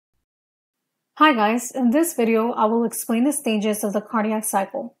Hi guys, in this video I will explain the stages of the cardiac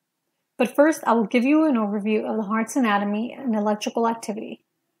cycle. But first I will give you an overview of the heart's anatomy and electrical activity.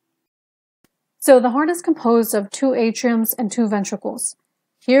 So the heart is composed of two atriums and two ventricles.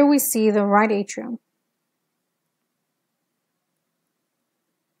 Here we see the right atrium.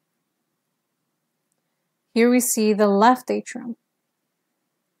 Here we see the left atrium.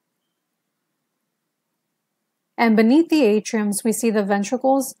 And beneath the atriums we see the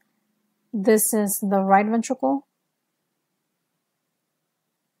ventricles. This is the right ventricle.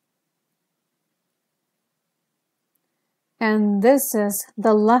 And this is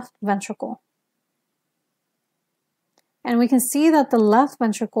the left ventricle. And we can see that the left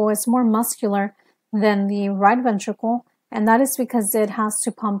ventricle is more muscular than the right ventricle, and that is because it has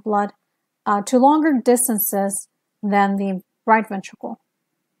to pump blood to longer distances than the right ventricle.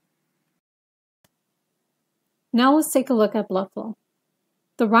 Now let's take a look at blood flow.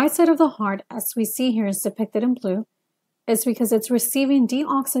 The right side of the heart, as we see here is depicted in blue, is because it's receiving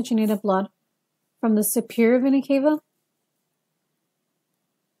deoxygenated blood from the superior vena cava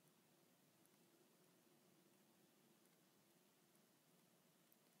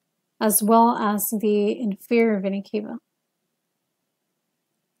as well as the inferior vena cava.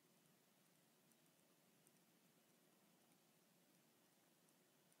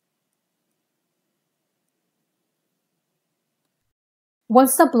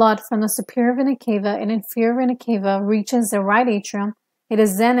 Once the blood from the superior vena cava and inferior vena cava reaches the right atrium, it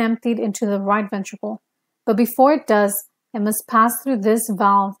is then emptied into the right ventricle. But before it does, it must pass through this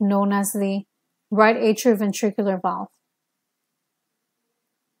valve known as the right atrioventricular valve.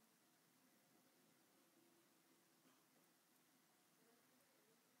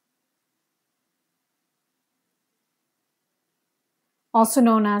 Also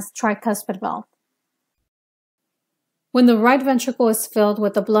known as tricuspid valve. When the right ventricle is filled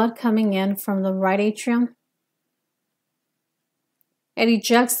with the blood coming in from the right atrium, it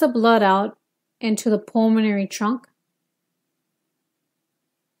ejects the blood out into the pulmonary trunk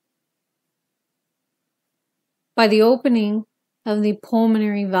by the opening of the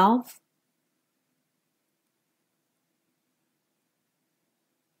pulmonary valve.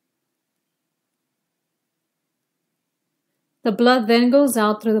 The blood then goes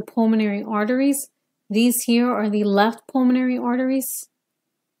out through the pulmonary arteries. These here are the left pulmonary arteries.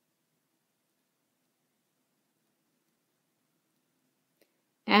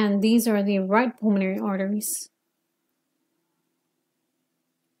 And these are the right pulmonary arteries.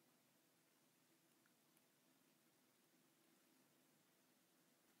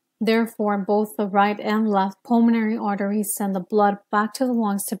 Therefore, both the right and left pulmonary arteries send the blood back to the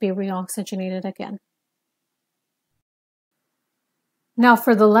lungs to be reoxygenated again. Now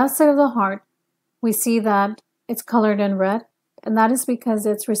for the left side of the heart, we see that it's colored in red, and that is because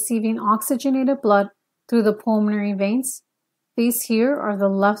it's receiving oxygenated blood through the pulmonary veins. These here are the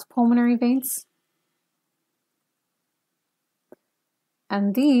left pulmonary veins.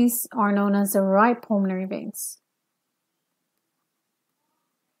 And these are known as the right pulmonary veins.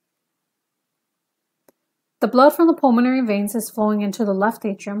 The blood from the pulmonary veins is flowing into the left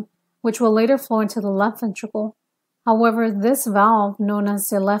atrium, which will later flow into the left ventricle. However, this valve, known as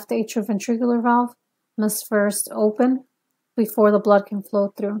the left atrioventricular valve, must first open before the blood can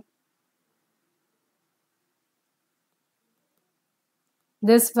flow through.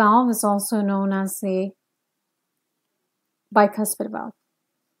 This valve is also known as the bicuspid valve.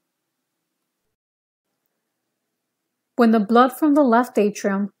 When the blood from the left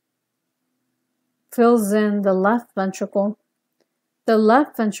atrium fills in the left ventricle, the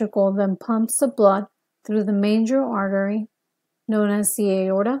left ventricle then pumps the blood through the major artery known as the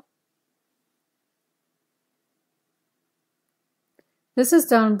aorta. This is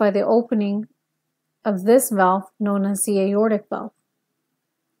done by the opening of this valve known as the aortic valve.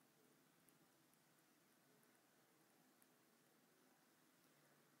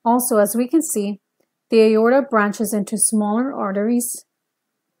 Also, as we can see, the aorta branches into smaller arteries.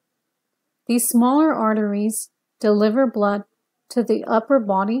 These smaller arteries deliver blood to the upper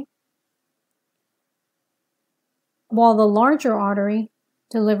body, while the larger artery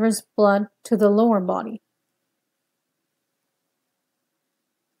delivers blood to the lower body.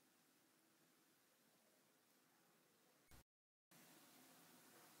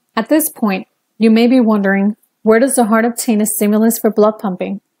 At this point, you may be wondering, where does the heart obtain a stimulus for blood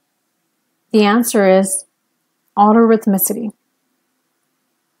pumping? The answer is autorhythmicity.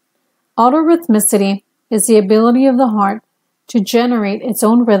 Autorhythmicity is the ability of the heart to generate its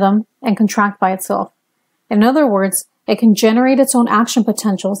own rhythm and contract by itself. In other words, it can generate its own action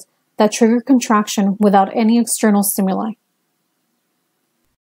potentials that trigger contraction without any external stimuli.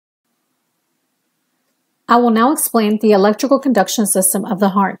 I will now explain the electrical conduction system of the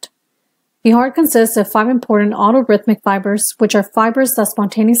heart. The heart consists of 5 important autorhythmic fibers, which are fibers that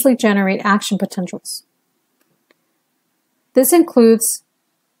spontaneously generate action potentials. This includes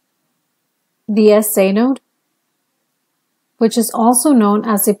the SA node, which is also known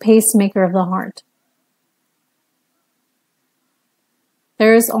as the pacemaker of the heart.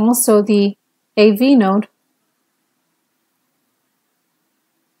 There is also the AV node,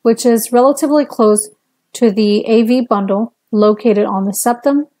 which is relatively close to the AV bundle located on the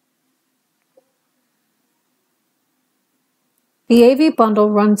septum. The AV bundle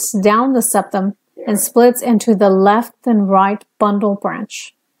runs down the septum and splits into the left and right bundle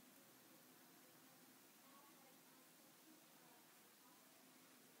branch.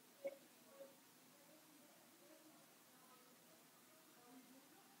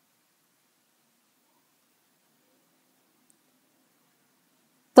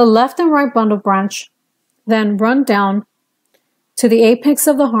 The left and right bundle branch then run down to the apex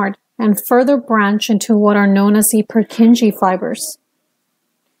of the heart and further branch into what are known as the Purkinje fibers.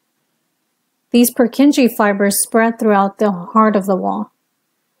 These Purkinje fibers spread throughout the heart of the wall.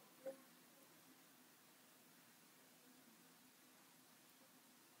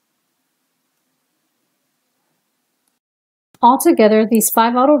 Altogether, these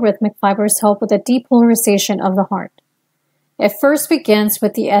 5 autorhythmic fibers help with the depolarization of the heart. It first begins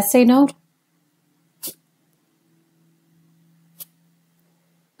with the SA node,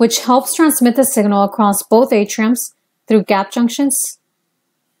 which helps transmit the signal across both atriums through gap junctions.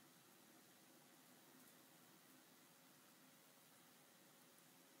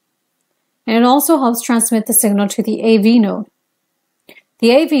 And it also helps transmit the signal to the AV node.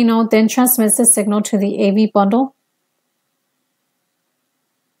 The AV node then transmits the signal to the AV bundle,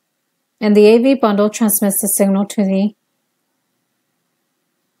 and the AV bundle transmits the signal to the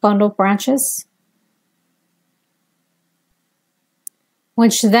bundle branches,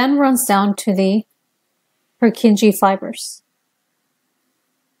 which then runs down to the Purkinje fibers.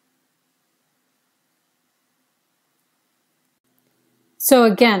 So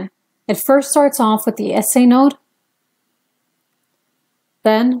again, it first starts off with the SA node,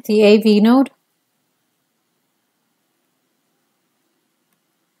 then the AV node,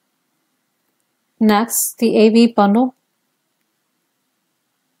 next the AV bundle,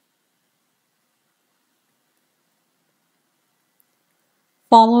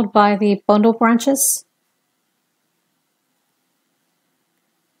 followed by the bundle branches,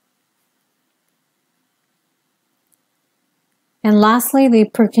 and lastly the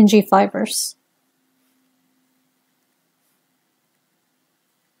Purkinje fibers.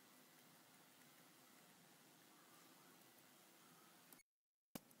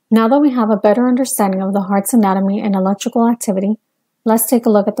 Now that we have a better understanding of the heart's anatomy and electrical activity, let's take a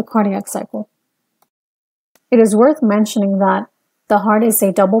look at the cardiac cycle. It is worth mentioning that the heart is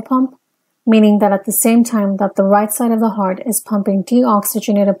a double pump, meaning that at the same time that the right side of the heart is pumping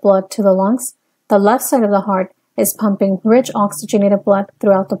deoxygenated blood to the lungs, the left side of the heart is pumping rich oxygenated blood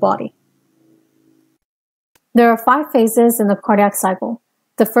throughout the body. There are 5 phases in the cardiac cycle.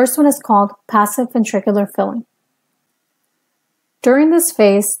 The first one is called passive ventricular filling. During this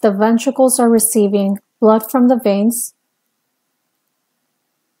phase, the ventricles are receiving blood from the veins,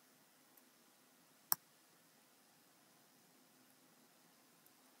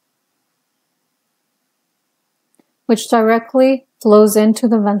 which directly flows into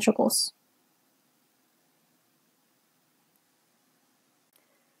the ventricles.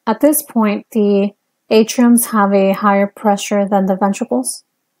 At this point, the atriums have a higher pressure than the ventricles,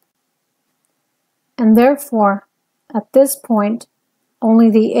 and therefore, at this point, only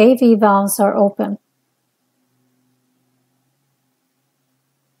the AV valves are open,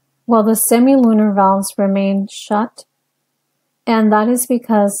 while the semilunar valves remain shut, and that is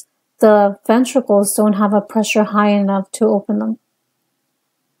because the ventricles don't have a pressure high enough to open them.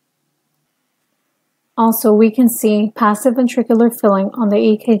 Also, we can see passive ventricular filling on the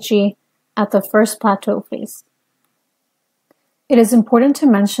EKG at the first plateau phase. It is important to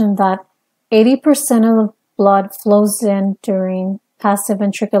mention that 80% of the blood flows in during passive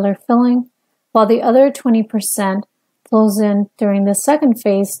ventricular filling, while the other 20% flows in during the second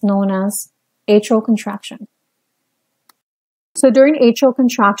phase known as atrial contraction. So during atrial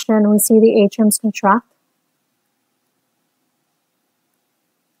contraction, we see the atriums contract,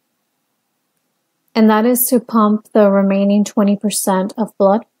 and that is to pump the remaining 20% of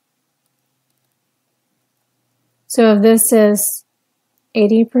blood. So if this is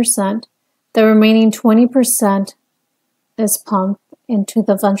 80%, the remaining 20% is pumped into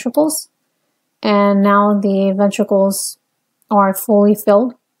the ventricles, and now the ventricles are fully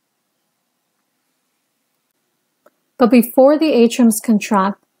filled. But before the atriums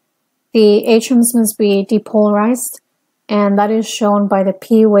contract, the atriums must be depolarized, and that is shown by the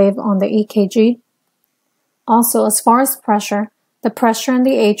P wave on the EKG. Also, as far as pressure, the pressure in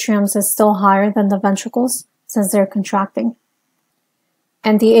the atriums is still higher than the ventricles since they're contracting.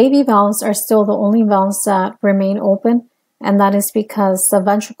 And the AV valves are still the only valves that remain open, and that is because the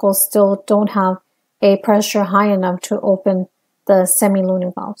ventricles still don't have a pressure high enough to open the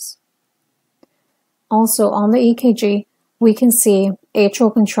semilunar valves. Also, on the EKG, we can see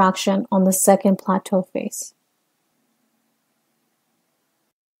atrial contraction on the second plateau phase.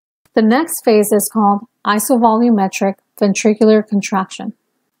 The next phase is called isovolumetric ventricular contraction.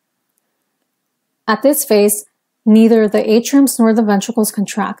 At this phase, neither the atriums nor the ventricles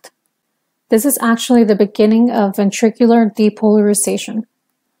contract. This is actually the beginning of ventricular depolarization.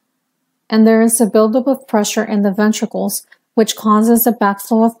 And there is a buildup of pressure in the ventricles, which causes a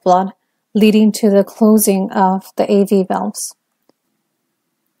backflow of blood, leading to the closing of the AV valves.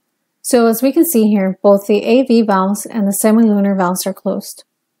 So as we can see here, both the AV valves and the semilunar valves are closed.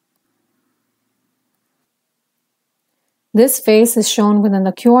 This phase is shown within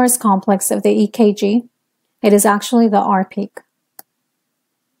the QRS complex of the EKG. It is actually the R peak.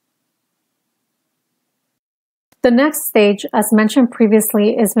 The next stage, as mentioned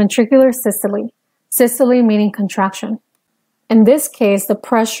previously, is ventricular systole. Systole meaning contraction. In this case, the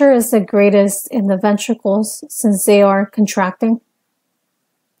pressure is the greatest in the ventricles since they are contracting.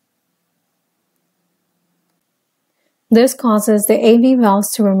 This causes the AV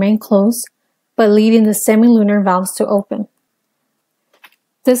valves to remain closed, but leading the semilunar valves to open.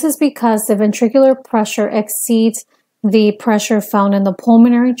 This is because the ventricular pressure exceeds the pressure found in the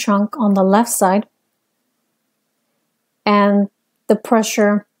pulmonary trunk on the left side and the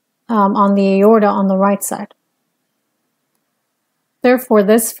pressure on the aorta on the right side. Therefore,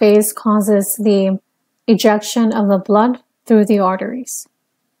 this phase causes the ejection of the blood through the arteries.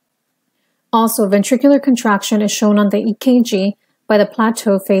 Also, ventricular contraction is shown on the EKG by the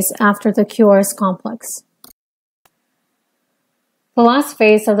plateau phase after the QRS complex. The last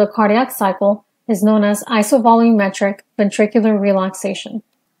phase of the cardiac cycle is known as isovolumetric ventricular relaxation.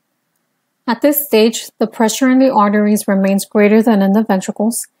 At this stage, the pressure in the arteries remains greater than in the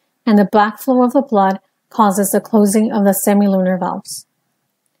ventricles, and the backflow of the blood causes the closing of the semilunar valves.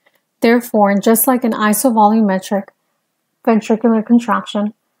 Therefore, just like an isovolumetric ventricular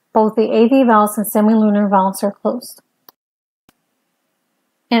contraction, both the AV valves and semilunar valves are closed.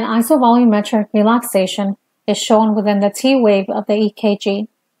 An isovolumetric relaxation is shown within the T wave of the EKG.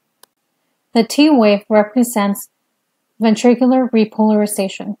 The T wave represents ventricular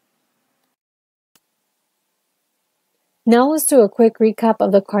repolarization. Now let's do a quick recap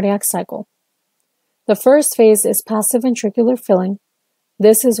of the cardiac cycle. The first phase is passive ventricular filling.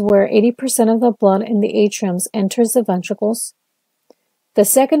 This is where 80% of the blood in the atriums enters the ventricles. The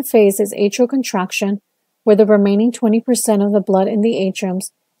second phase is atrial contraction, where the remaining 20% of the blood in the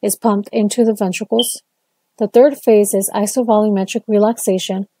atriums is pumped into the ventricles. The third phase is isovolumetric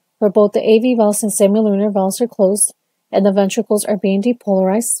relaxation, where both the AV valves and semilunar valves are closed and the ventricles are being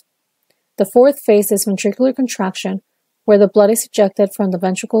depolarized. The fourth phase is ventricular contraction, where the blood is ejected from the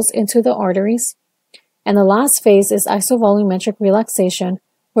ventricles into the arteries. And the last phase is isovolumetric relaxation,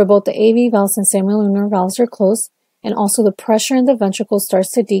 where both the AV valves and semilunar valves are closed, and also the pressure in the ventricles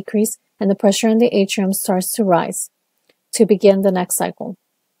starts to decrease and the pressure in the atrium starts to rise to begin the next cycle.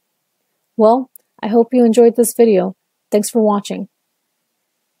 Well, I hope you enjoyed this video. Thanks for watching.